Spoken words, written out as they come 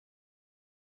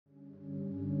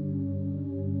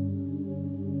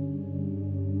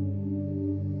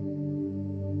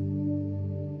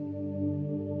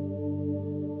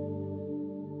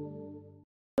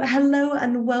Hello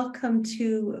and welcome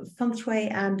to Feng Shui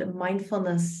and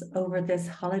Mindfulness over this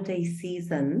holiday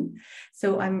season.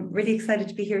 So I'm really excited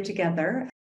to be here together.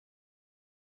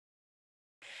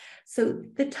 So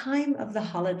the time of the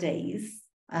holidays,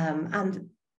 and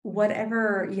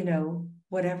whatever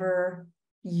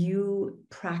you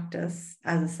practice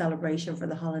as a celebration for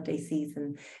the holiday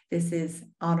season, this is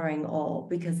honoring all,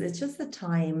 because it's just a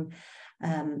time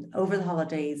over the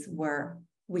holidays where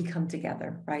we come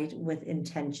together, right, with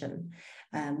intention,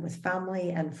 with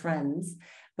family and friends.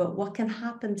 But what can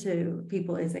happen to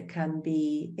people is it can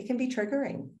be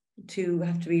triggering to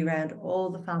have to be around all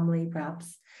the family,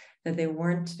 perhaps, that they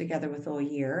weren't together with all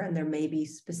year, and there may be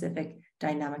specific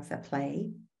dynamics at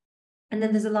play. And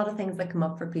then there's a lot of things that come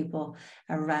up for people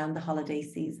around the holiday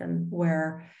season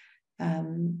where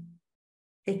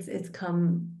it's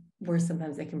come where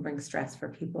sometimes it can bring stress for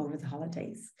people over the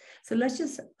holidays. So let's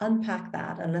just unpack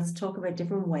that and let's talk about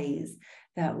different ways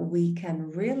that we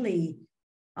can really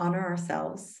honor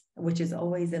ourselves, which is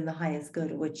always in the highest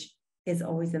good, which is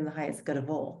always in the highest good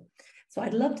of all. So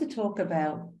I'd love to talk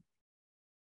about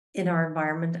in our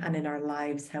environment and in our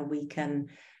lives how we can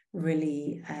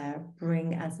really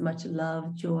bring as much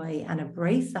love, joy, and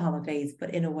embrace the holidays,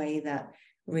 but in a way that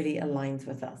really aligns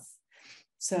with us.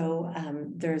 So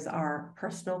there's our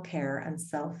personal care and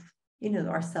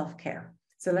our self-care.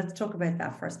 So let's talk about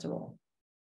that first of all.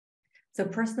 So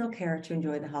personal care to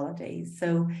enjoy the holidays.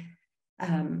 So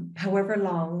however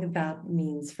long that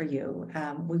means for you,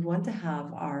 we want to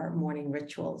have our morning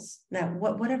rituals. Now,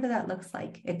 whatever that looks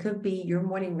like, it could be your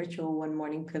morning ritual one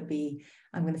morning could be,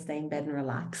 I'm going to stay in bed and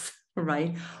relax,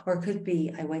 right? Or it could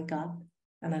be, I wake up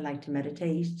and I like to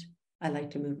meditate. I like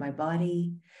to move my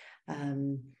body.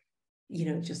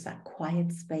 Just that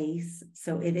quiet space.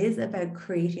 So it is about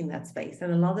creating that space.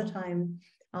 And a lot of the time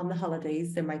on the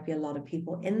holidays, there might be a lot of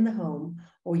people in the home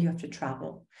or you have to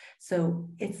travel. So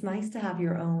it's nice to have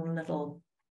your own little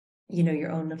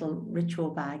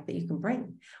ritual bag that you can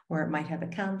bring, where it might have a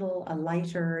candle, a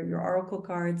lighter, your oracle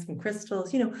cards, some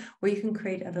crystals, where you can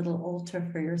create a little altar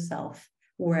for yourself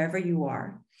wherever you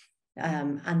are.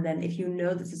 And then if you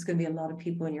know this is going to be a lot of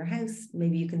people in your house,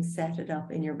 maybe you can set it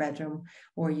up in your bedroom,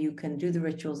 or you can do the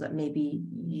rituals that maybe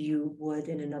you would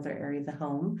in another area of the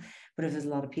home. But if there's a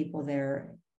lot of people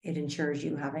there, it ensures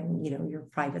you having, your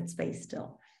private space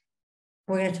still.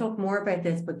 We're going to talk more about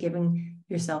this, but giving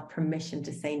yourself permission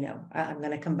to say no. I'm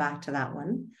going to come back to that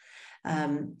one.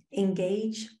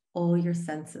 Engage all your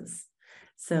senses.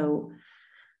 So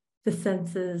the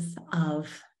senses of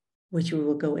which we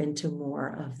will go into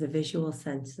more of the visual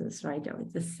senses, right?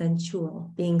 The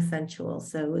sensual, being sensual.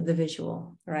 So the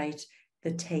visual, right?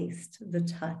 The taste, the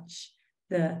touch,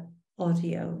 the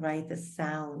audio, right? The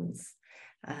sounds.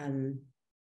 So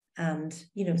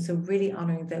really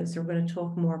honoring those. So we're going to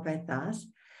talk more about that.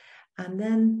 And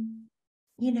then,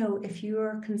 if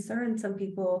you're concerned, some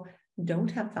people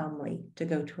don't have family to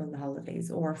go to on the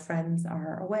holidays, or friends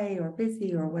are away or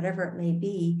busy or whatever it may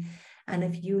be. And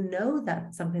if you know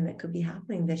that's something that could be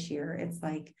happening this year, it's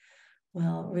like,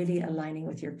 well, really aligning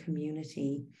with your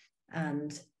community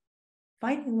and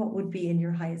finding what would be in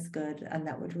your highest good and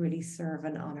that would really serve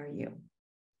and honor you.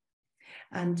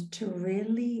 And to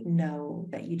really know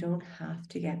that you don't have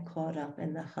to get caught up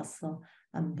in the hustle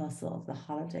and bustle of the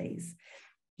holidays.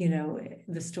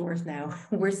 The stores now,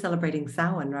 we're celebrating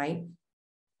Samhain, right?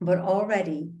 But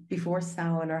already before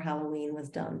Samhain or Halloween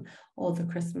was done, all the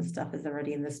Christmas stuff is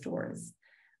already in the stores,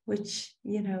 which,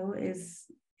 is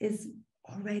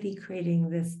already creating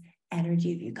this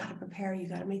energy of you got to prepare, you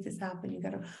got to make this happen, you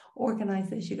got to organize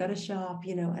this, you got to shop,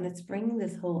 and it's bringing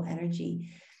this whole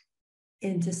energy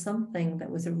into something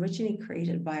that was originally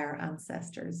created by our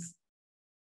ancestors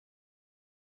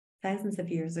thousands of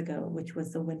years ago, which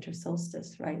was the winter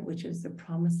solstice, right? Which was the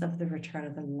promise of the return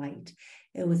of the light.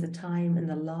 It was a time in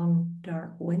the long,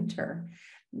 dark winter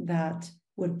that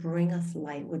would bring us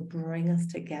light, would bring us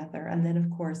together. And then, of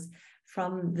course,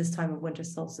 from this time of winter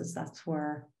solstice, that's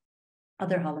where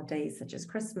other holidays, such as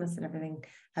Christmas and everything,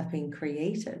 have been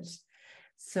created.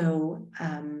 So,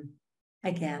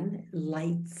 again,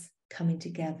 lights coming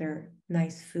together,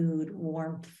 nice food,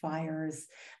 warmth, fires,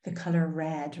 the color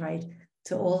red, right?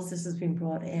 So all this has been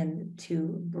brought in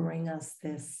to bring us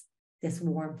this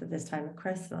warmth at this time of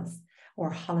Christmas or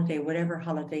holiday, whatever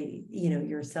holiday,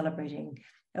 you're celebrating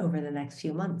over the next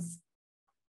few months.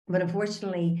 But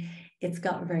unfortunately, it's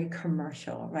gotten very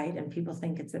commercial, right? And people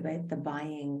think it's about the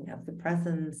buying of the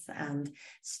presents and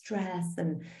stress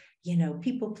and,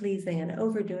 people pleasing and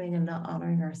overdoing and not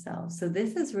honoring ourselves. So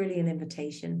this is really an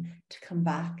invitation to come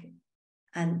back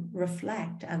and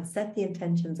reflect and set the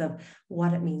intentions of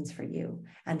what it means for you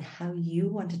and how you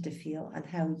want it to feel and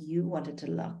how you want it to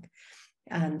look.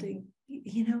 And,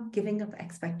 you know, giving up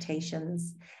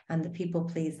expectations and the people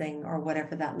pleasing or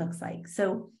whatever that looks like.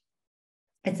 So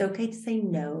it's okay to say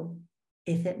no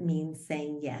if it means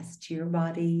saying yes to your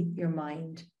body, your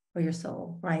mind, or your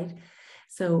soul, right?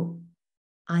 So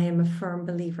I am a firm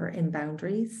believer in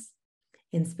boundaries,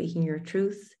 in speaking your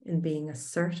truth, in being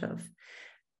assertive,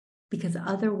 because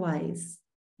otherwise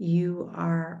you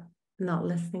are not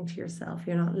listening to yourself.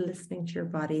 You're not listening to your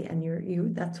body,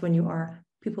 and that's when you are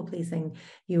people pleasing.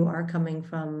 You are coming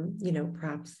from, you know,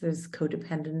 perhaps there's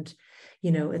codependent,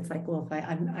 you know, it's like, well, if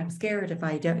I'm scared if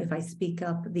I speak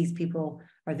up, these people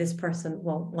or this person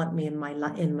won't want me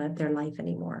in their life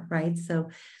anymore, right? So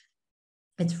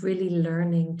it's really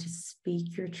learning to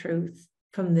speak your truth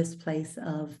from this place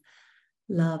of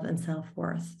love and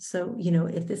self-worth. So, you know,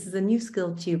 if this is a new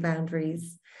skill to you,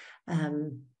 boundaries,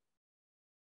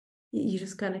 you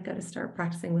just kind of got to start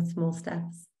practicing with small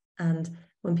steps. And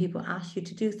when people ask you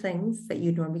to do things that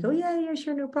you normally go, yeah,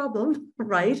 sure, no problem,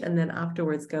 right? And then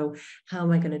afterwards go, how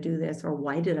am I going to do this? Or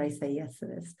why did I say yes to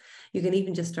this? You can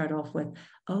even just start off with,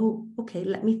 oh, okay,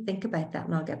 let me think about that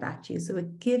and I'll get back to you. So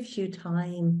it gives you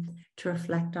time to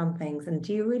reflect on things. And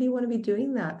do you really want to be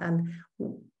doing that? And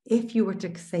if you were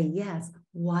to say yes,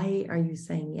 why are you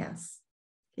saying yes?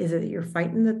 Is it that you're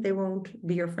frightened that they won't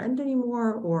be your friend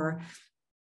anymore? Or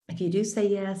if you do say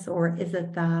yes, or is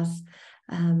it that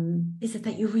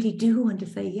you really do want to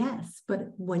say yes? But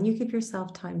when you give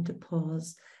yourself time to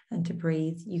pause and to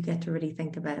breathe, you get to really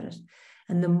think about it.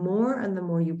 And the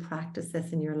more you practice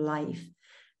this in your life,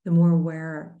 the more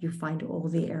aware you find all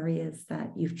the areas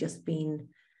that you've just been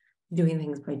doing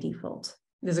things by default.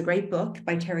 There's a great book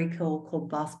by Terry Cole called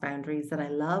Boss Boundaries that I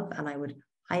love, and I would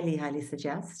highly, highly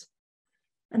suggest.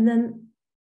 And then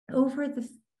over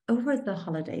the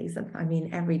holidays, I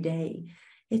mean, every day,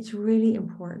 it's really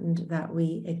important that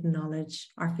we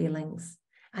acknowledge our feelings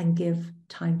and give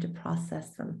time to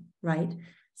process them, right?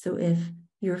 So if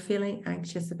you're feeling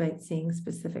anxious about seeing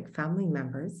specific family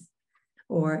members,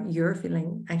 or you're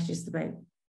feeling anxious about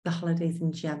the holidays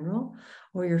in general,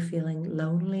 or you're feeling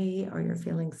lonely, or you're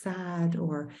feeling sad,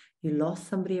 or you lost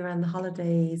somebody around the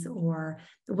holidays, or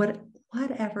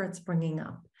whatever it's bringing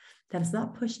up, that it's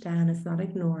not pushed down, it's not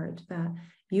ignored, that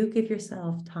you give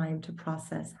yourself time to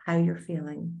process how you're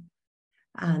feeling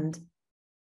and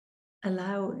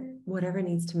allow whatever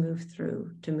needs to move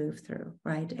through,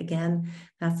 right? Again,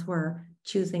 that's where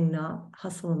choosing not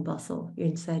hustle and bustle.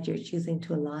 Instead, you're choosing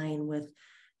to align with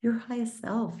your highest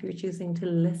self. You're choosing to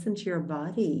listen to your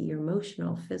body, your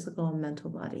emotional, physical, and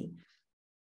mental body.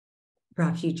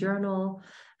 Perhaps you journal,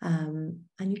 and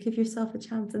you give yourself a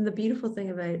chance. And the beautiful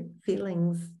thing about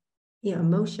feelings, you know,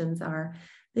 emotions are,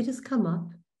 they just come up,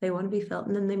 they want to be felt,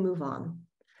 and then they move on.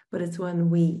 But it's when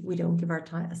we don't give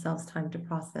ourselves time to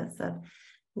process that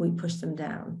we push them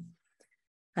down.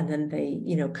 And then they,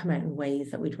 you know, come out in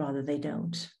ways that we'd rather they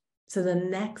don't. So the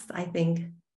next, I think,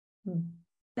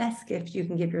 best gift you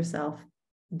can give yourself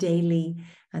daily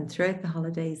and throughout the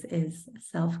holidays is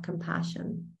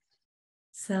self-compassion.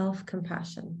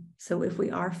 Self-compassion. So if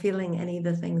we are feeling any of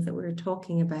the things that we were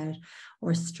talking about,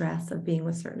 or stress of being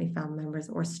with certain family members,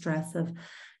 or stress of,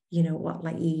 you know, what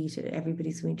I eat,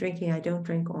 everybody's going drinking, I don't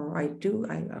drink, or I do,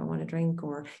 I want to drink,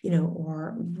 or, you know,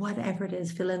 or whatever it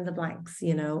is, fill in the blanks,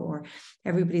 you know, or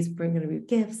everybody's bringing me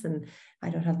gifts and I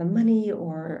don't have the money,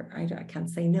 or I can't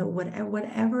say no,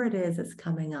 whatever it is that's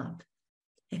coming up.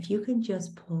 If you can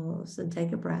just pause and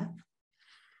take a breath,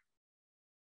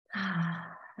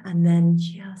 and then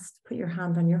just put your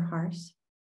hand on your heart,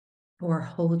 or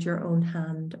hold your own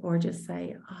hand, or just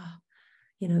say, oh,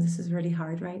 you know, this is really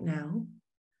hard right now.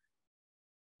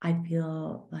 I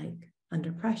feel like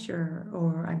under pressure,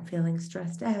 or I'm feeling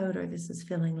stressed out, or this is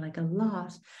feeling like a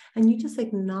lot. And you just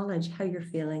acknowledge how you're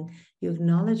feeling. You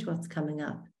acknowledge what's coming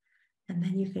up. And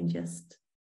then you can just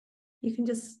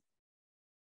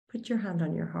put your hand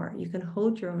on your heart. You can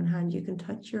hold your own hand. You can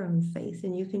touch your own face,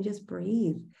 and you can just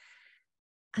breathe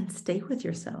and stay with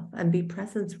yourself and be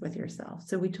present with yourself.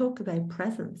 So we talk about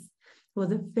presence. Well,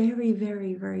 the very,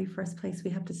 very, very first place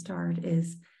we have to start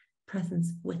is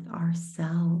presence with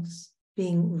ourselves,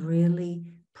 being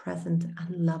really present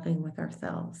and loving with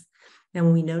ourselves. And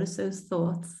when we notice those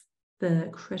thoughts, the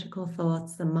critical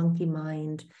thoughts, the monkey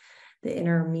mind, the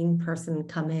inner mean person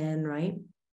come in, right?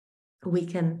 We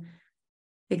can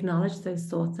acknowledge those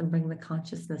thoughts and bring the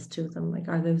consciousness to them. Like,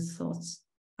 are those thoughts,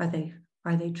 are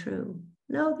they true?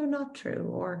 No, they're not true.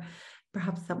 Or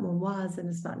perhaps someone was and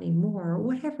it's not anymore, or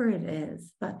whatever it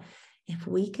is. But if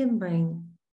we can bring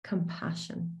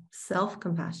compassion,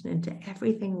 self-compassion into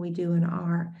everything we do and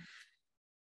are.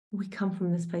 We come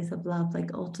from this place of love.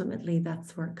 Like ultimately,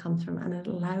 that's where it comes from. And it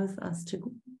allows us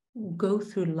to go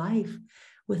through life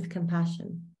with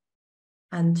compassion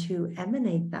and to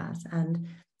emanate that. And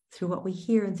through what we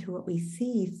hear and through what we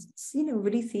see,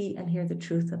 really see and hear the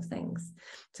truth of things.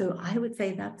 So I would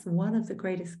say that's one of the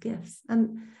greatest gifts.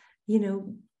 And,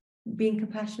 being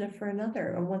compassionate for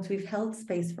another. And once we've held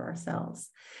space for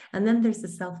ourselves. And then there's the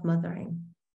self-mothering,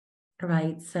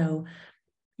 right? So,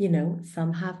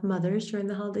 some have mothers during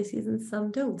the holiday season,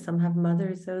 some don't. Some have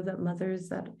mothers, so that mothers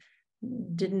that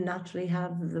didn't naturally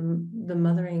have the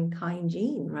mothering kind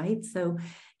gene, right? So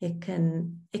it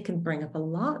can bring up a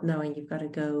lot knowing you've got to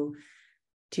go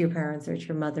to your parents or to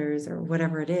your mothers or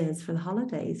whatever it is for the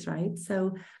holidays, right?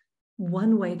 So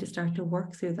one way to start to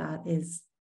work through that is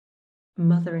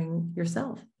mothering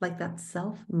yourself, like that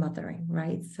self-mothering,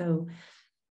 right? So,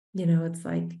 it's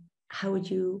like, how would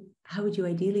you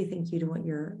ideally think you'd want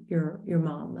your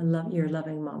mom, your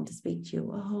loving mom, to speak to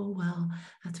you? Oh, well,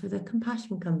 that's where the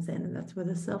compassion comes in, and that's where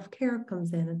the self-care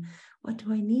comes in. And what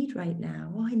do I need right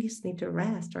now? Oh, I just need to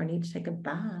rest, or I need to take a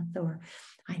bath, or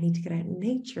I need to get out in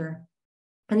nature.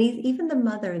 And even the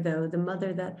mother, though, the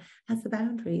mother that has the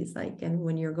boundaries, like, and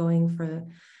when you're going for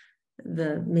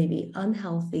the maybe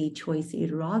unhealthy choice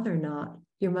you'd rather not,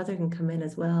 your mother can come in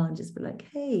as well and just be like,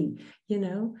 hey,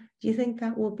 do you think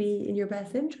that will be in your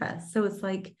best interest? So it's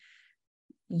like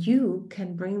you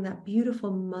can bring that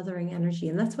beautiful mothering energy.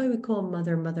 And that's why we call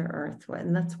Mother Earth.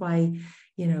 And that's why,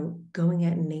 going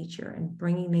out in nature and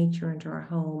bringing nature into our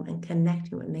home and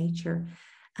connecting with nature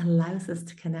allows us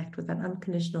to connect with that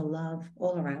unconditional love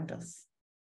all around us.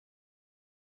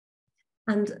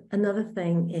 And another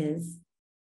thing is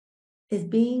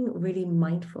being really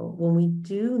mindful when we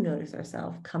do notice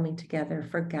ourselves coming together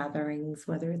for gatherings,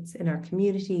 whether it's in our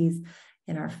communities,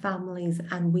 in our families,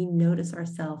 and we notice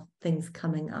ourselves things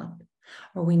coming up,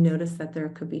 or we notice that there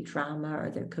could be drama, or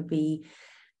there could be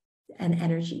an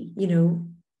energy,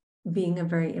 being a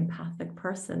very empathic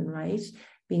person, right?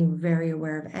 Being very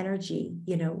aware of energy,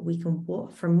 we can,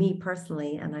 for me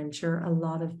personally, and I'm sure a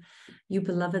lot of you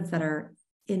beloveds that are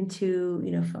into,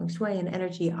 Feng Shui and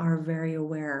energy are very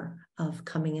aware of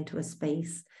coming into a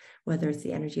space, whether it's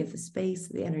the energy of the space,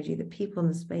 the energy of the people in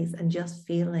the space, and just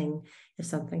feeling if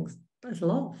something's a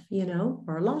little off,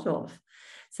 or a lot off.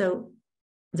 So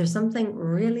there's something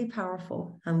really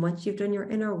powerful. And once you've done your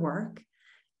inner work,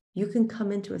 you can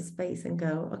come into a space and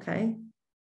go, okay,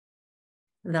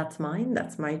 that's mine,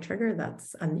 that's my trigger,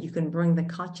 and you can bring the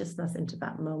consciousness into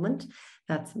that moment.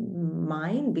 That's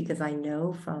mine because I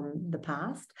know from the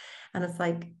past. And it's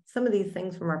like some of these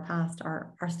things from our past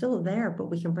are still there,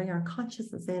 but we can bring our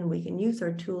consciousness in, we can use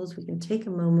our tools, we can take a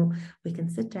moment, we can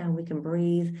sit down, we can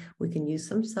breathe, we can use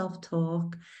some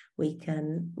self-talk, we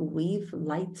can weave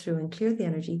light through and clear the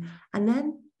energy. And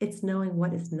then it's knowing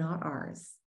what is not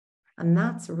ours. And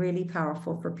that's really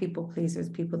powerful for people pleasers,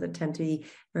 people that tend to be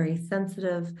very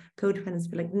sensitive, codependents,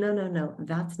 be like, no,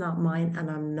 that's not mine, and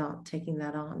I'm not taking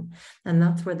that on. And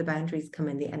that's where the boundaries come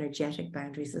in, the energetic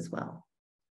boundaries as well.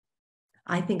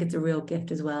 I think it's a real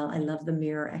gift as well. I love the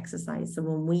mirror exercise. So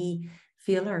when we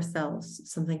feel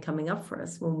ourselves, something coming up for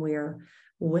us, when we're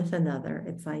with another,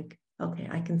 it's like, okay,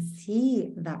 I can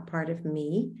see that part of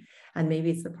me. And maybe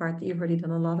it's the part that you've already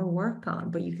done a lot of work on,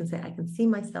 but you can say, I can see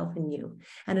myself in you.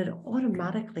 And it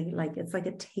automatically, it's like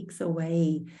it takes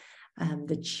away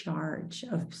the charge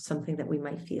of something that we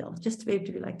might feel, just to be able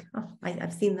to be like, oh,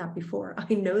 I've seen that before.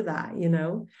 I know that,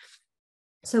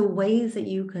 So ways that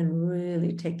you can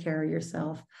really take care of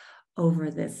yourself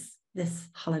over this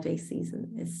holiday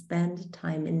season is spend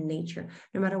time in nature,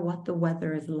 no matter what the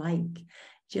weather is like.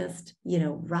 Just,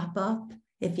 wrap up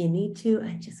if you need to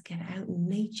and just get out in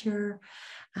nature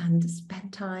and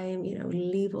spend time,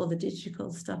 leave all the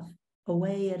digital stuff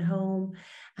away at home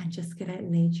and just get out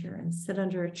in nature and sit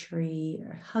under a tree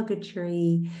or hug a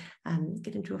tree and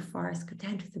get into a forest, go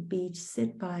down to the beach,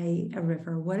 sit by a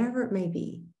river, whatever it may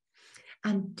be.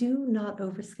 And do not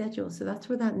overschedule. So that's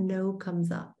where that no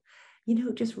comes up.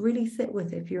 Just really sit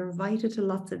with it. If you're invited to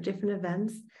lots of different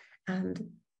events and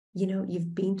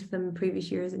you've been to them in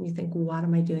previous years and you think, what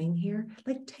am I doing here?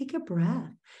 Take a breath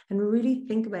and really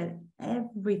think about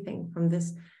everything from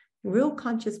this real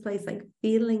conscious place,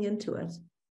 feeling into it.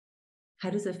 How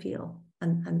does it feel?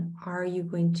 And are you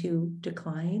going to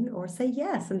decline or say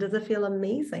yes? And does it feel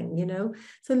amazing?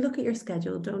 So look at your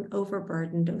schedule. Don't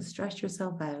overburden. Don't stress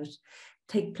yourself out.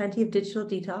 Take plenty of digital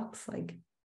detox,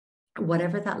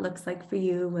 whatever that looks like for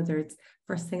you, whether it's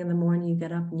first thing in the morning, you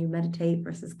get up and you meditate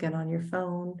versus get on your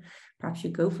phone. Perhaps you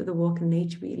go for the walk in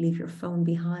nature, but you leave your phone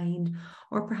behind.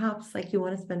 Or perhaps like you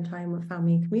want to spend time with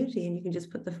family and community and you can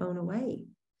just put the phone away.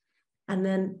 And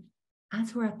then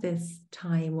as we're at this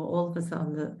time, well, all of us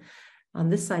on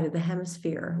this side of the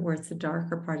hemisphere, where it's the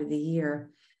darker part of the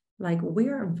year, like we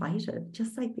are invited,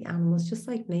 just like the animals, just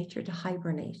like nature, to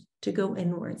hibernate, to go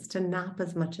inwards, to nap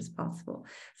as much as possible,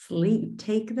 sleep,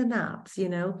 take the naps, you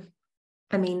know.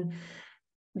 I mean,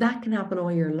 that can happen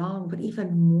all year long, but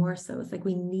even more so, it's like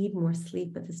we need more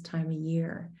sleep at this time of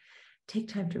year.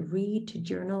 Take time to read, to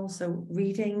journal. So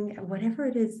reading, whatever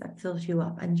it is that fills you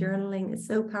up, and journaling is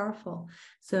so powerful.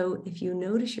 So if you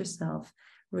notice yourself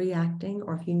reacting,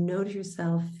 or if you notice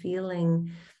yourself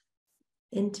feeling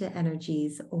into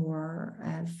energies or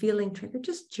feeling triggered,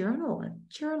 just journal it.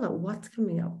 Journal it. What's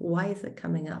coming up? Why is it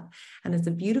coming up? And it's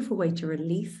a beautiful way to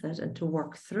release it and to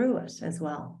work through it as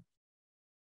well.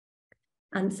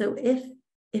 And so if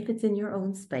it's in your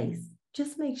own space,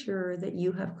 just make sure that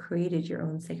you have created your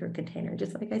own sacred container.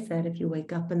 Just like I said, if you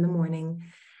wake up in the morning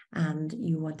and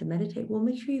you want to meditate, well,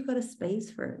 make sure you've got a space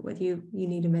for it. Whether you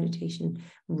need a meditation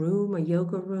room, a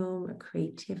yoga room, a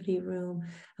creativity room,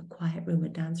 a quiet room, a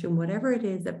dance room, whatever it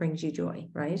is that brings you joy,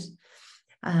 right?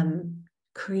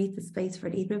 Create the space for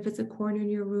it. Even if it's a corner in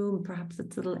your room, perhaps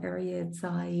it's a little area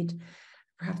outside,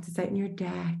 perhaps it's out in your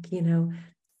deck, you know,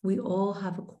 we all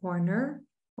have a corner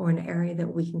or an area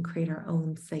that we can create our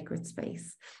own sacred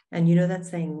space. And you know that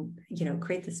saying, you know,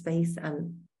 create the space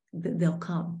and they'll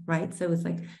come, right? So it's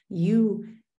like you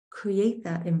create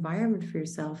that environment for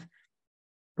yourself,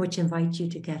 which invites you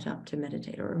to get up to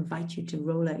meditate, or invite you to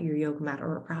roll out your yoga mat,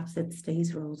 or perhaps it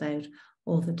stays rolled out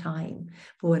all the time.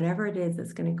 But whatever it is,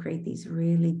 it's going to create these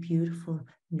really beautiful,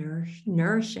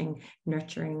 nourishing,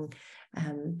 nurturing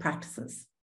practices.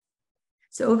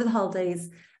 So over the holidays,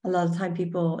 a lot of time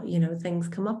people, you know, things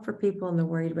come up for people and they're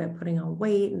worried about putting on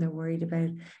weight, and they're worried about,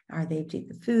 are they able to eat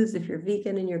the foods if you're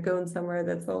vegan and you're going somewhere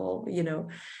that's all, you know,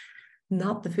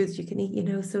 not the foods you can eat, you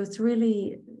know. So it's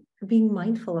really being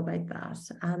mindful about that.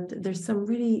 And there's some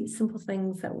really simple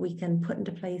things that we can put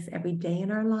into place every day in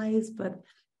our lives, but,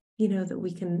 you know, that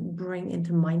we can bring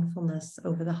into mindfulness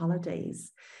over the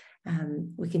holidays.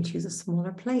 We can choose a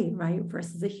smaller plate, right,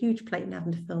 versus a huge plate and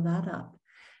having to fill that up.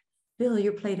 Fill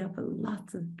your plate up with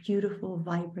lots of beautiful,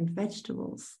 vibrant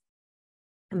vegetables.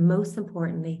 And most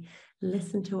importantly,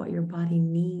 listen to what your body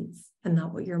needs and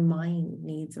not what your mind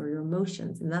needs or your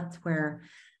emotions. And that's where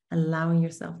allowing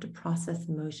yourself to process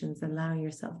emotions, allowing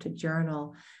yourself to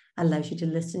journal, allows you to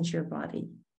listen to your body.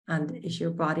 And is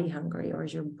your body hungry, or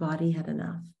has your body had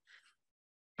enough?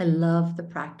 I love the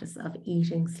practice of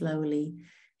eating slowly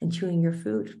and chewing your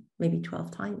food, maybe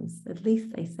 12 times, at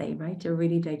least they say, right, to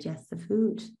really digest the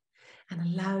food. And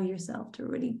allow yourself to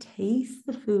really taste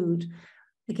the food.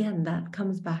 Again, that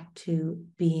comes back to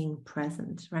being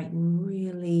present, right? And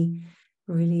really,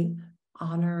 really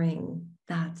honoring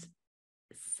that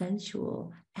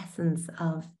sensual essence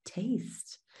of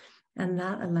taste. And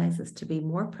that allows us to be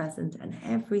more present, and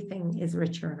everything is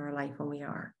richer in our life when we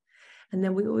are. And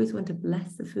then we always want to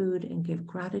bless the food and give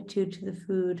gratitude to the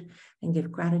food, and give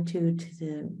gratitude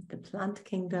to the plant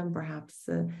kingdom, perhaps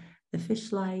the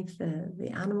fish life,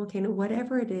 the animal kingdom,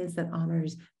 whatever it is that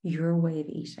honors your way of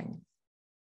eating.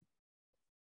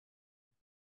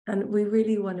 And we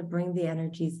really want to bring the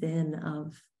energies in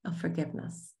of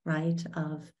forgiveness, right?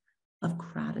 Of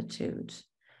gratitude,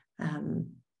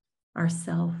 our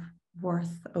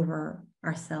self-worth over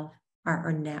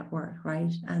our net worth,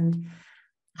 right? And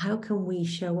how can we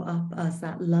show up as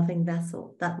that loving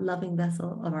vessel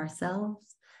of ourselves,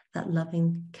 that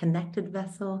loving connected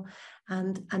vessel,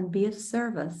 and be of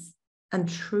service, and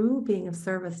true being of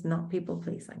service, not people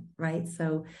pleasing, right?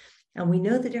 So, and we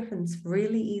know the difference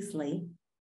really easily.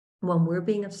 When we're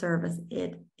being of service,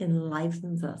 it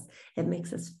enlivens us. It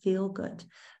makes us feel good.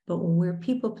 But when we're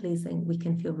people pleasing, we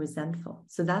can feel resentful.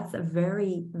 So that's a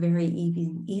very, very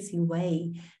easy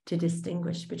way to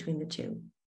distinguish between the two.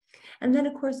 And then,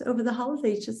 of course, over the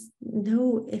holidays, just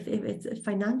know if it's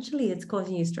financially, it's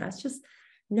causing you stress, just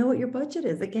know what your budget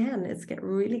is. Again, it's get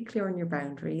really clear on your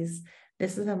boundaries.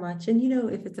 This is how much. And, you know,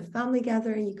 if it's a family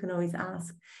gathering, you can always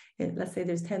ask. Let's say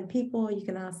there's 10 people, you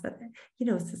can ask that, you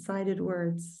know, it's decided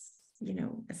words, you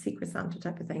know, a Secret Santa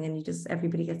type of thing. And you just,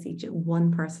 everybody gets each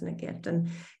one person a gift. And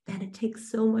then it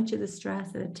takes so much of the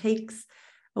stress, and it takes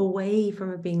away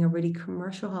from it being a really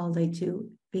commercial holiday to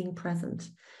being present.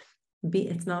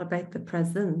 It's not about the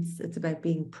presents, it's about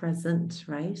being present,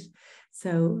 right?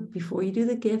 So before you do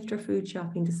the gift or food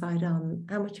shopping, decide on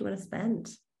how much you want to spend.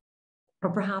 Or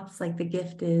perhaps like the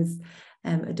gift is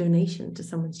a donation to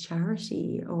someone's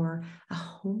charity, or a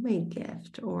homemade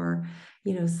gift, or,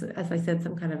 you know, so, as I said,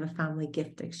 some kind of a family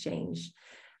gift exchange.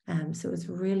 So it's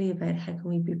really about how can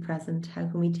we be present? How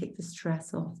can we take the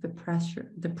stress off, the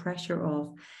pressure off,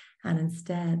 and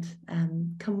instead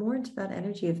come more into that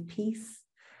energy of peace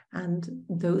and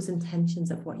those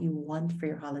intentions of what you want for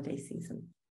your holiday season.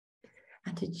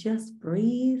 And to just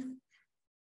breathe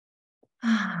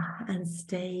and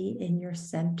stay in your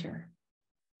center.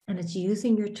 And it's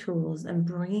using your tools and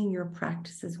bringing your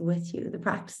practices with you. The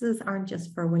practices aren't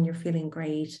just for when you're feeling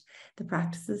great. The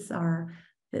practices are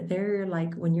that they're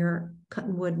like when you're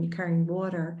cutting wood and you're carrying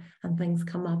water and things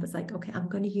come up. It's like, okay, I'm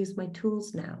going to use my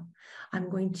tools now. I'm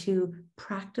going to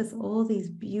practice all these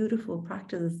beautiful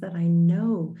practices that I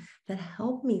know that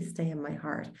help me stay in my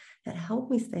heart, that help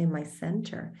me stay in my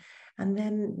center. And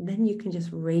then you can just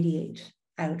radiate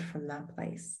out from that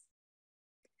place.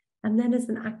 And then as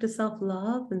an act of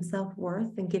self-love and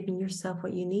self-worth and giving yourself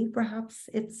what you need, perhaps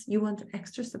it's you want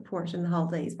extra support in the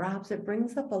holidays. Perhaps it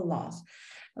brings up a lot,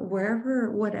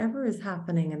 whatever is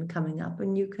happening and coming up,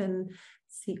 and you can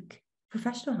seek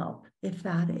professional help if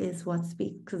that is what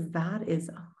speaks, because that is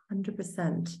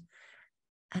 100%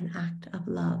 an act of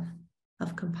love,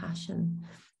 of compassion,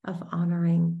 of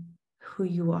honoring who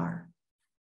you are.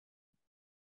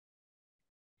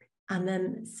 And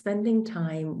then spending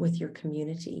time with your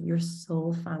community, your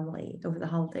soul family over the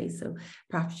holidays. So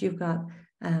perhaps you've got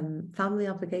family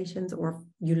obligations, or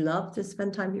you love to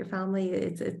spend time with your family.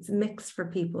 It's mixed for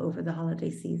people over the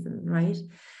holiday season, right?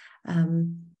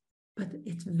 But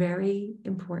it's very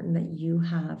important that you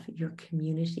have your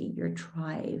community, your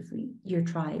tribe,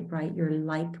 right? You're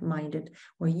like-minded,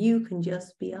 where you can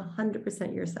just be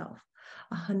 100% yourself.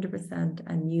 100%,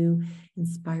 and you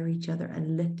inspire each other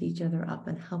and lift each other up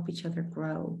and help each other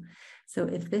grow. So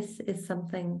if this is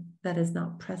something that is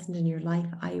not present in your life,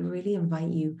 I really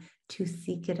invite you to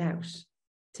seek it out,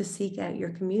 to seek out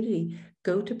your community.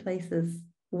 Go to places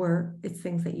where it's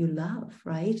things that you love,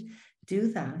 right?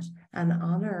 Do that and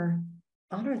honor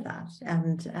that,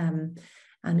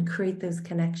 and create those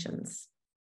connections.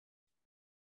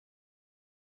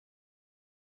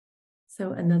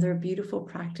 So another beautiful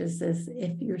practice is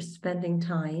if you're spending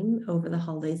time over the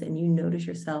holidays and you notice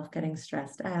yourself getting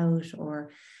stressed out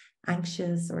or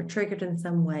anxious or triggered in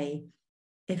some way,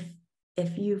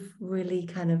 if you've really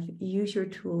kind of used your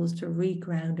tools to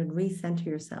reground and recenter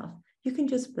yourself, you can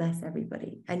just bless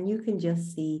everybody and you can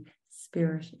just see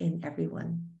spirit in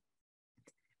everyone.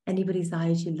 Anybody's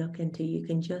eyes you look into, you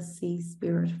can just see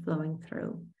spirit flowing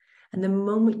through. And the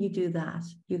moment you do that,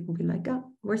 you can be like, oh,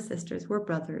 we're sisters, we're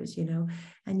brothers, you know,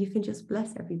 and you can just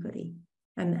bless everybody.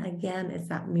 And again, it's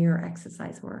that mirror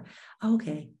exercise where,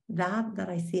 okay, that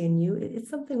I see in you, it's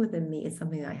something within me. It's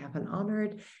something that I haven't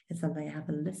honored. It's something I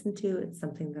haven't listened to. It's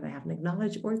something that I haven't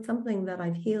acknowledged, or it's something that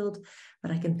I've healed,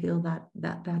 but I can feel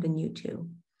that in you too.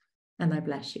 And I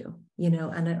bless you, you know,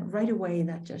 and right away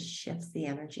that just shifts the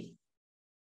energy.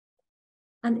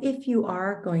 And if you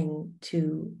are going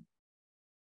to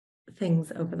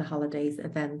things over the holidays,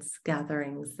 events,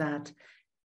 gatherings that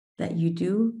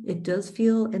it does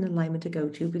feel in alignment to go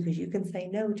to, because you can say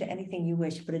no to anything you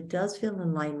wish, but it does feel in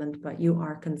alignment, but you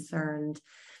are concerned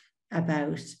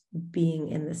about being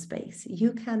in the space.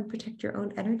 You can protect your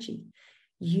own energy.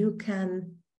 You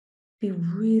can be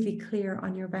really clear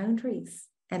on your boundaries,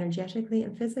 energetically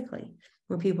and physically.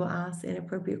 When people ask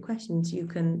inappropriate questions, you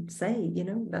can say, you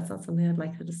know, that's not something I'd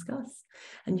like to discuss.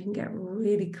 And you can get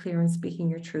really clear on speaking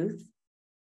your truth.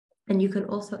 And you can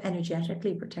also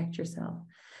energetically protect yourself.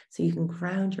 So you can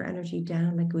ground your energy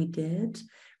down like we did,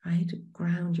 right?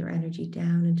 Ground your energy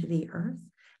down into the earth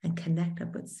and connect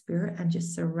up with spirit and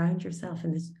just surround yourself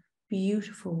in this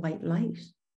beautiful white light,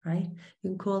 right? You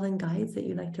can call in guides that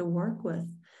you like to work with.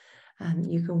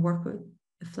 You can work with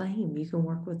the flame. You can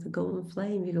work with the golden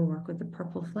flame. You can work with the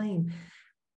purple flame.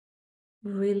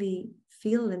 Really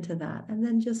feel into that. And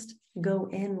then just go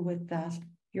in with that,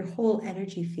 your whole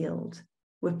energy field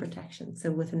with protection.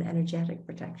 So with an energetic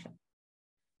protection.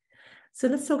 So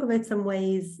let's talk about some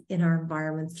ways in our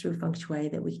environments through Feng Shui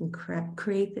that we can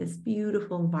create this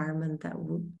beautiful environment that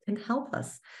can help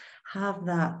us have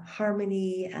that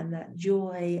harmony and that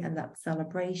joy and that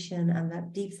celebration and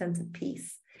that deep sense of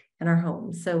peace in our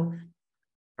homes. So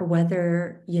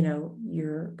whether, you know,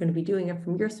 you're going to be doing it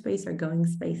from your space or going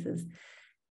spaces,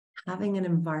 having an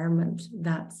environment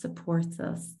that supports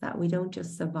us, that we don't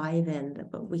just survive in,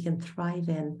 but we can thrive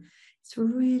in, it's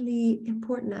really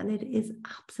important, and it is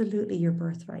absolutely your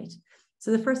birthright.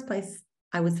 So the first place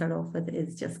I would start off with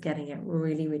is just getting it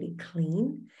really, really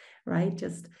clean, right?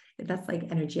 Just that's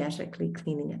like energetically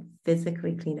cleaning it,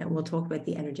 physically clean it. And we'll talk about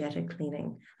the energetic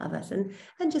cleaning of it,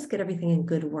 and just get everything in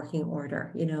good working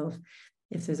order. You know,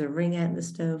 if there's a ring out in the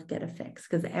stove, get it fixed,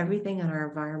 because everything in our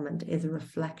environment is a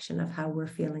reflection of how we're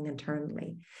feeling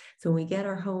internally. So when we get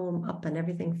our home up and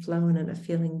everything flowing and it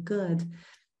feeling good,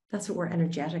 that's what we're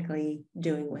energetically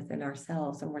doing within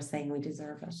ourselves, and we're saying we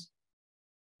deserve it.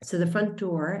 So the front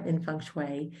door in Feng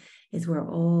Shui is where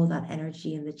all that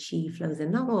energy and the qi flows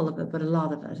in. Not all of it, but a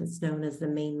lot of it. It's known as the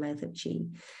main mouth of qi.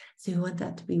 So we want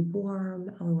that to be warm,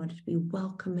 and we want it to be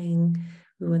welcoming.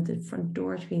 We want the front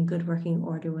door to be in good working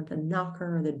order. We want the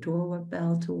knocker or the door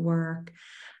bell to work.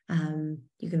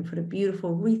 You can put a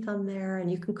beautiful wreath on there, and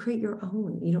you can create your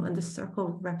own, you know, and the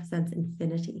circle represents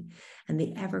infinity, and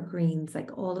the evergreens,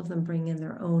 like all of them bring in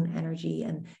their own energy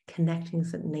and connecting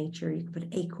us with nature. You can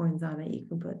put acorns on it. You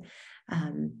can put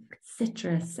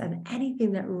citrus and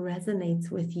anything that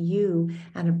resonates with you,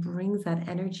 and it brings that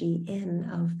energy in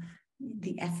of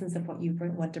the essence of what you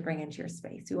want to bring into your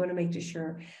space. You want to make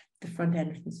sure the front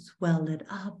entrance is well lit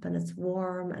up and it's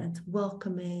warm and it's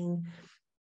welcoming.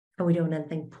 And we don't want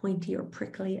anything pointy or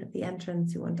prickly at the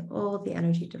entrance. You want all the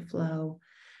energy to flow,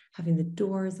 having the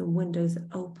doors and windows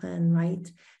open,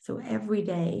 right? So every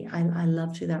day, I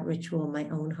love to do that ritual in my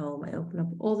own home. I open up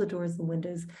all the doors and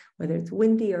windows, whether it's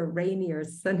windy or rainy or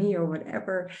sunny or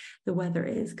whatever the weather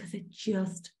is, because it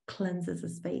just cleanses the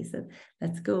space. It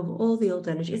lets go of all the old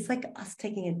energy. It's like us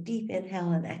taking a deep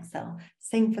inhale and exhale.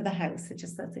 Same for the house. It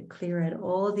just lets it clear out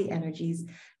all the energies,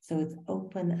 so it's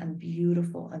open and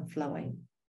beautiful and flowing.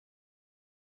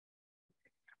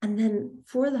 And then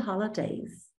for the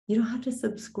holidays, you don't have to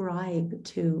subscribe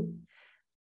to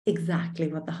exactly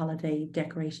what the holiday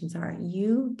decorations are.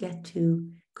 You get to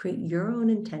create your own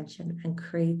intention and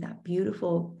create that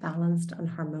beautiful, balanced, and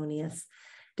harmonious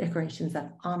decorations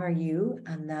that honor you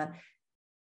and that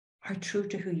are true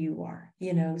to who you are,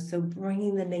 you know. So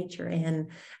bringing the nature in,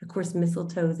 of course,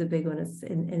 mistletoe is a big one.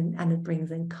 And it brings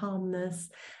in calmness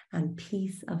and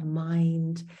peace of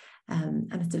mind.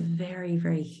 And it's a very,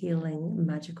 very healing,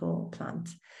 magical plant.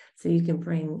 So you can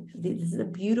this is a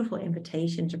beautiful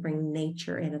invitation to bring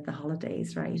nature in at the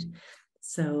holidays, right?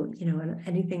 So, you know,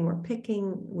 anything we're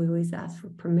picking, we always ask for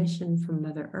permission from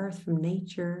Mother Earth, from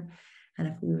nature. And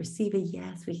if we receive a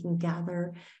yes, we can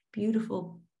gather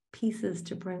beautiful pieces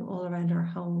to bring all around our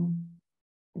home.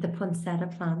 The poinsettia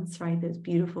plants, right? Those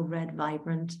beautiful red,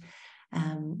 vibrant.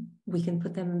 We can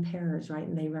put them in pairs, right?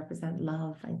 And they represent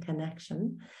love and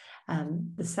connection.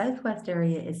 The southwest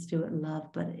area is to do it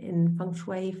love, but in Feng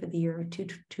Shui for the year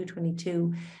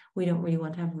 2022, we don't really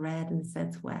want to have red in the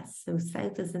southwest. So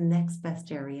south is the next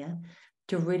best area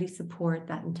to really support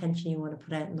that intention you want to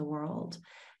put out in the world.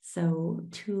 So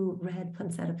 2 red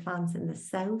poinsettia plants in the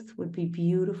south would be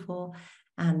beautiful,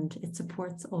 and it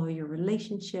supports all your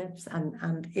relationships.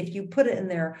 And if you put it in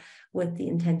there with the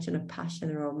intention of passion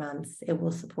and romance, it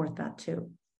will support that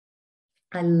too.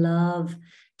 I love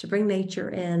to bring nature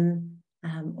in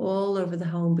all over the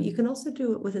home, but you can also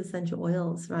do it with essential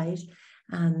oils, right?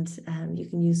 And you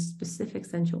can use specific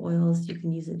essential oils. You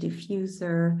can use a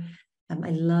diffuser. I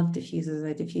love diffusers.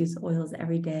 I diffuse oils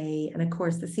every day. And of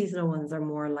course, the seasonal ones are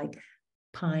more like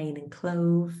pine and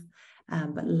clove,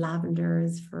 but lavender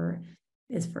is for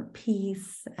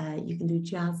peace. You can do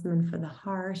jasmine for the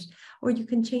heart, or you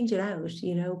can change it out.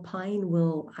 You know, pine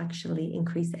will actually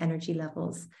increase energy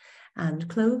levels, and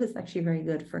clove is actually very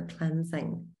good for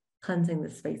cleansing the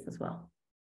space as well.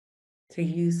 So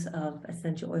use of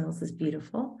essential oils is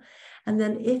beautiful. And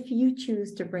then if you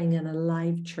choose to bring in a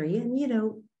live tree, and you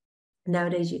know,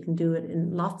 nowadays you can do it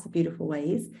in lots of beautiful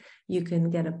ways. You can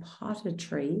get a potted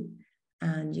tree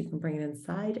and you can bring it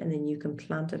inside, and then you can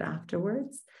plant it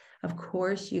afterwards. Of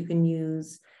course, you can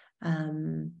use,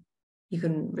 you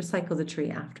can recycle the tree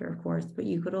after, of course, but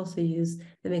you could also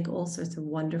they make all sorts of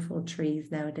wonderful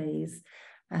trees nowadays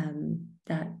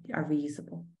that are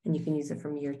reusable, and you can use it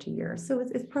from year to year. So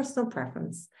it's personal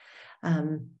preference.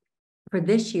 For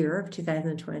this year of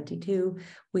 2022,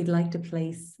 we'd like to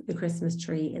place the Christmas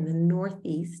tree in the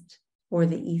northeast or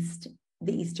the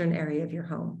eastern area of your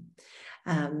home.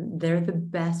 They're the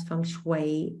best Feng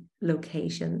Shui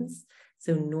locations.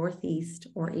 So northeast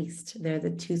or east, they're the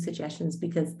 2 suggestions,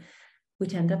 because we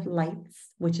tend to have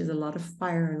lights, which is a lot of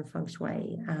fire in Feng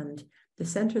Shui, and the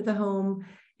center of the home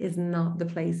is not the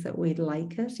place that we'd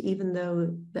like it, even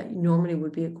though that normally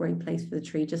would be a great place for the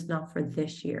tree, just not for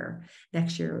this year.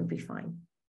 Next year would be fine.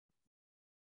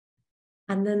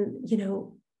 And then, you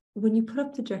know, when you put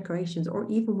up the decorations, or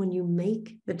even when you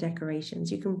make the decorations,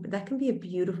 that can be a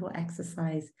beautiful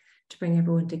exercise to bring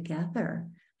everyone together.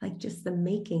 Like just the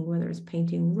making, whether it's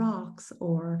painting rocks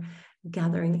or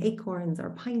gathering acorns or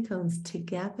pine cones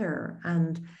together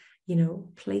and, you know,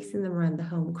 placing them around the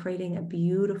home, creating a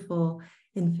beautiful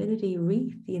infinity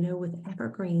wreath, you know, with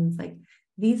evergreens. Like,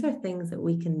 these are things that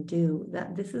we can do.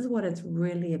 That this is what it's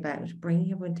really about,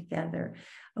 bringing everyone together,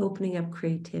 opening up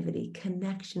creativity,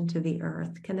 connection to the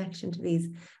earth, connection to these,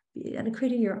 and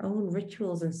creating your own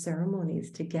rituals and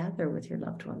ceremonies together with your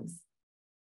loved ones.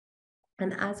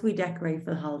 And as we decorate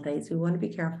for the holidays, we want to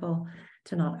be careful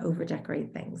to not over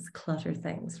decorate things, clutter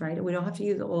things, right? We don't have to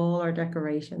use all our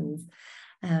decorations.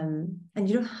 And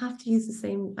you don't have to use the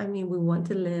same. I mean, we want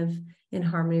to live in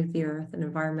harmony with the earth and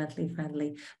environmentally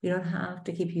friendly. We don't have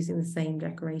to keep using the same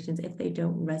decorations if they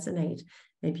don't resonate.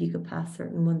 Maybe you could pass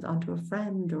certain ones on to a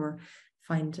friend, or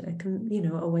find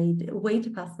a way to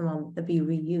pass them on that be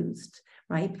reused,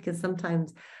 right? Because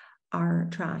sometimes our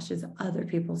trash is other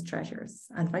people's treasures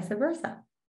and vice versa.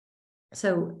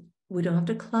 So we don't have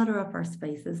to clutter up our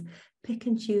spaces. Pick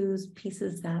and choose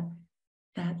pieces that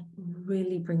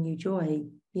really bring you joy,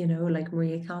 you know, like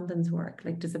Maria Condon's work.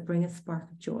 Like, does it bring a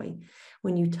spark of joy?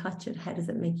 When you touch it, how does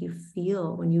it make you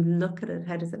feel? When you look at it,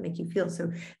 how does it make you feel?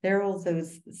 So there are all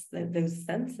those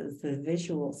senses, the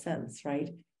visual sense, right?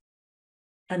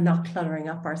 And not cluttering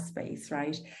up our space,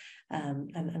 right?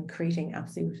 And creating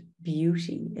absolute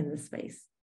beauty in the space.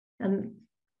 And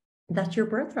that's your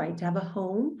birthright, to have a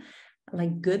home.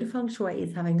 Like, good Feng Shui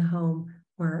is having a home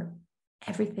where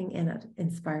everything in it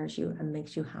inspires you and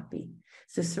makes you happy.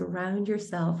 So surround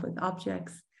yourself with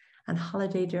objects and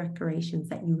holiday decorations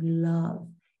that you love.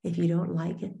 If you don't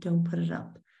like it, don't put it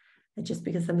up. And just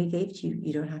because somebody gave it to you,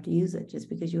 you don't have to use it. Just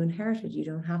because you inherited, you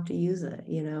don't have to use it,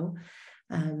 you know.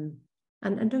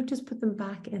 And don't just put them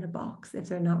back in a box if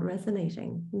they're not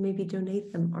resonating. Maybe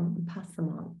donate them or pass them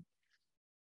on.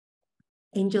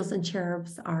 Angels and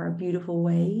cherubs are a beautiful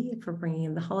way for bringing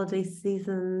in the holiday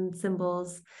season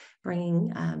symbols,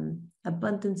 bringing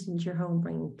abundance into your home,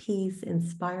 bringing peace,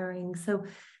 inspiring. So,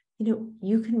 you know,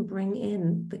 you can bring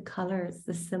in the colors,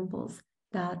 the symbols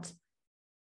that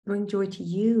bring joy to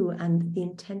you, and the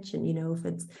intention. You know, if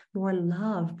it's more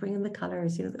love, bring in the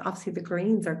colors. You know, obviously the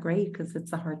greens are great because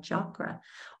it's the heart chakra,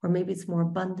 or maybe it's more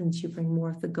abundance, you bring more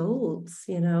of the golds,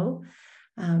 you know.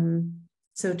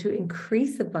 So to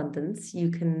increase abundance,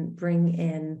 you can bring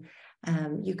in,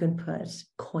 you can put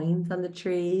coins on the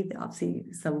tree. Obviously,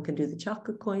 some can do the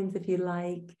chocolate coins if you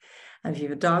like. And if you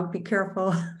have a dog, be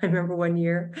careful. I remember one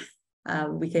year,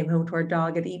 we came home to our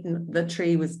dog had eaten, the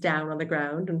tree was down on the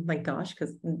ground, and my gosh,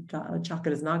 because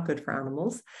chocolate is not good for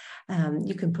animals.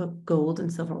 You can put gold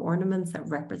and silver ornaments that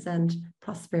represent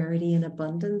prosperity and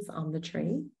abundance on the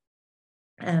tree.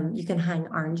 You can hang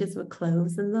oranges with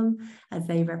cloves in them, as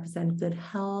they represent good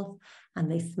health and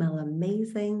they smell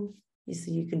amazing. So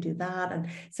you can do that. And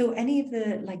so any of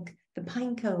the, like the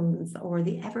pine cones or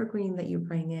the evergreen that you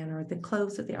bring in, or the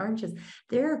cloves or the oranges,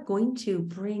 they're going to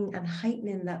bring and heighten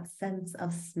in that sense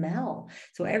of smell.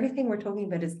 So everything we're talking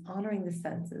about is honoring the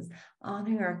senses,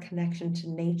 honoring our connection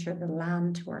to nature, the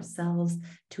land, to ourselves,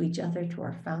 to each other, to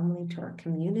our family, to our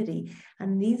community.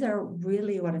 And these are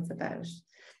really what it's about.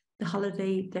 The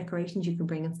holiday decorations, you can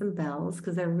bring in some bells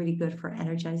because they're really good for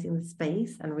energizing the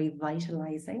space and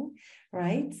revitalizing,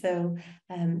 right? So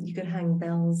you could hang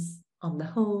bells on the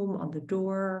home, on the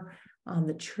door, on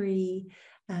the tree.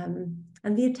 And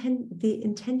the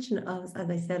intention of,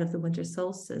 as I said, of the winter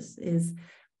solstice is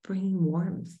bringing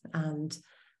warmth and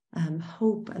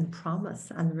hope and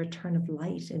promise and the return of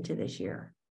light into this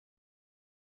year.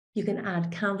 You can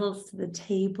add candles to the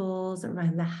tables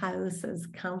around the house as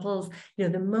candles. You know,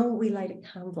 the moment we light a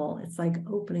candle, it's like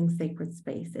opening sacred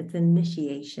space. It's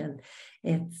initiation.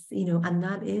 It's, you know, and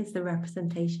that is the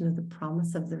representation of the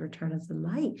promise of the return of the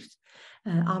light,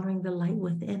 honoring the light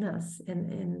within us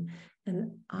and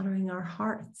honoring our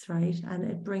hearts, right? And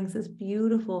it brings this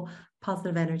beautiful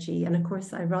positive energy. And of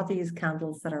course, I rather use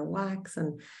candles that are wax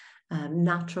and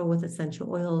natural with essential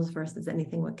oils versus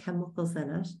anything with chemicals in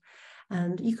it.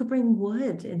 And you could bring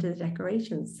wood into the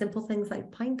decorations, simple things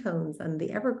like pine cones and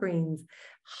the evergreens,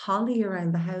 holly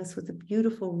around the house with the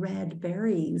beautiful red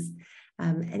berries,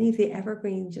 any of the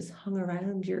evergreens just hung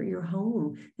around your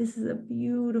home. This is a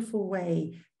beautiful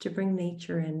way to bring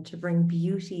nature in, to bring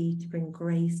beauty, to bring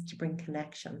grace, to bring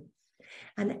connection.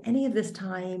 And any of this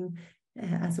time,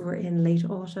 as we're in late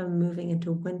autumn, moving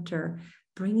into winter,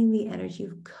 bringing the energy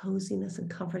of coziness and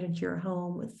comfort into your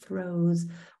home with throws,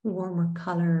 warmer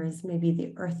colors, maybe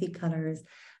the earthy colors,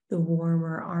 the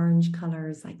warmer orange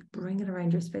colors, like bring it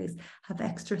around your space. Have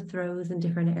extra throws in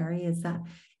different areas that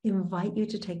invite you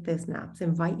to take those naps,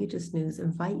 invite you to snooze,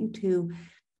 invite you to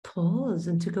pause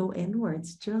and to go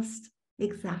inwards. Just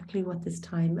exactly what this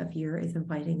time of year is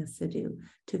inviting us to do,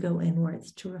 to go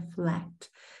inwards, to reflect,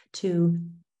 to,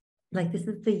 like, this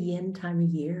is the yin time of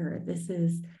year. This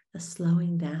is the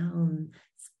slowing down,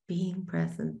 being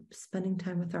present, spending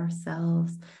time with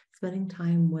ourselves, spending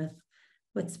time with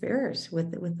spirit,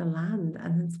 with the land,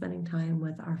 and then spending time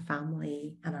with our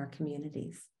family and our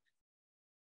communities.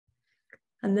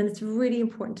 And then it's really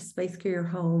important to space clear your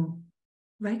home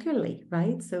regularly,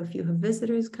 right? So if you have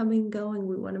visitors coming, going,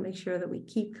 we want to make sure that we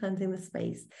keep cleansing the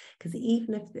space, because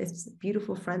even if it's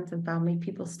beautiful friends and family,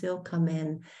 people still come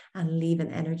in and leave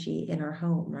an energy in our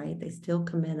home, right? They still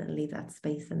come in and leave that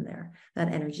space in there,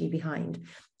 that energy behind.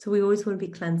 So we always want to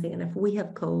be cleansing. And if we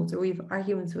have colds or we have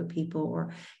arguments with people,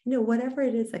 or, you know, whatever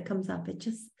it is that comes up, it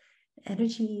just,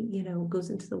 energy, you know, goes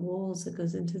into the walls, it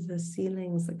goes into the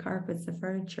ceilings, the carpets, the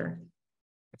furniture.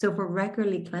 So if we're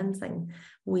regularly cleansing,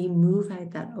 we move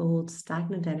out that old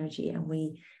stagnant energy, and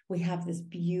we have this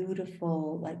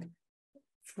beautiful, like,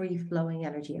 free-flowing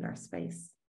energy in our space.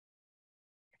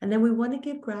 And then we want to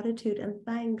give gratitude and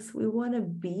thanks. We want to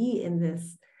be in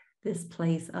this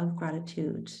place of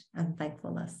gratitude and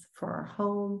thankfulness for our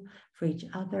home, for each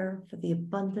other, for the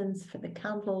abundance, for the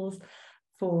candles,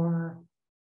 for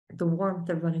the warmth,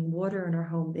 the running water in our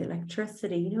home, the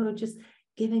electricity, you know, just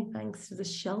giving thanks to the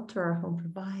shelter our home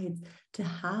provides, to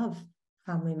have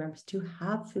family members, to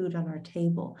have food on our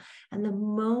table. And the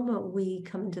moment we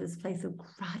come into this place of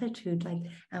gratitude, like,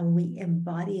 and we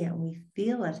embody it and we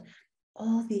feel it,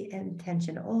 all the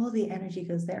intention, all the energy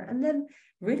goes there. And then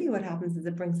really what happens is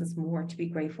it brings us more to be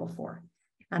grateful for.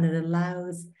 And it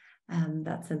allows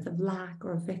that sense of lack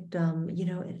or victim, you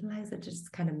know, it allows it to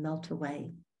just kind of melt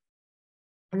away.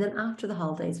 And then after the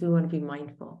holidays, we want to be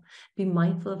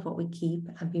mindful of what we keep,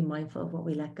 and be mindful of what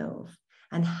we let go of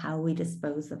and how we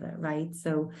dispose of it, right?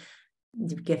 So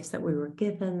the gifts that we were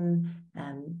given,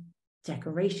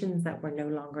 decorations that we're no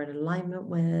longer in alignment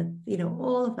with, you know,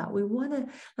 all of that. We want to,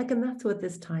 like, and that's what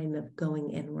this time of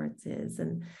going inwards is.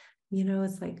 And, you know,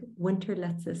 it's like winter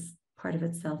lets this part of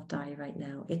itself die right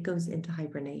now. It goes into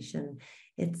hibernation.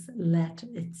 It's let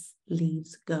its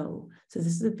leaves go. So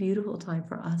this is a beautiful time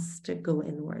for us to go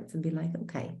inwards and be like,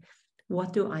 okay,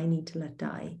 what do I need to let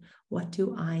die? What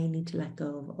do I need to let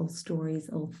go of? Old stories,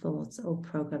 old thoughts, old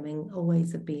programming, old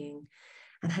ways of being.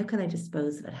 And how can I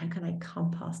dispose of it? How can I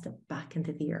compost it back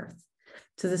into the earth?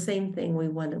 So the same thing, we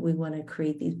want to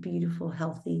create these beautiful,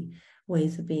 healthy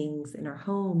ways of being in our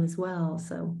home as well.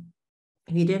 So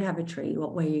if you did have a tree,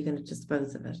 what way are you going to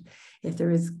dispose of it? If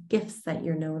there is gifts that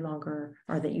you're no longer,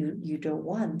 or that you don't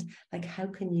want, like, how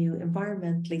can you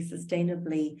environmentally,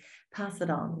 sustainably pass it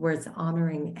on where it's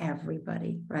honoring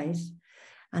everybody, right?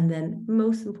 And then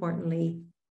most importantly,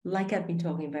 like I've been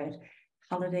talking about,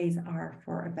 holidays are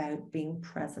about being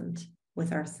present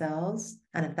with ourselves.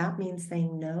 And if that means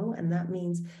saying no, and that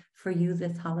means for you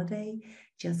this holiday,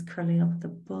 just curling up with a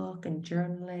book and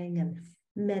journaling and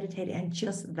meditating, and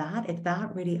just that, if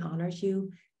that really honors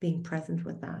you, being present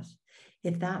with that.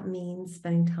 If that means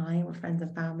spending time with friends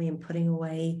and family and putting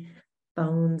away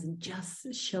phones and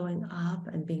just showing up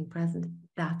and being present,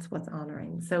 that's what's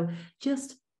honoring. So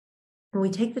just when we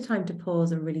take the time to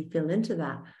pause and really feel into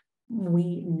that,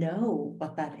 we know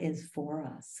what that is for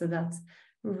us. So that's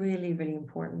really, really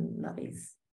important,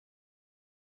 lovies.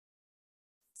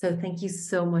 So thank you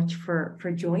so much for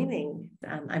joining.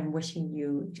 I'm wishing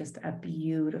you just a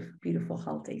beautiful, beautiful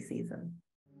holiday season.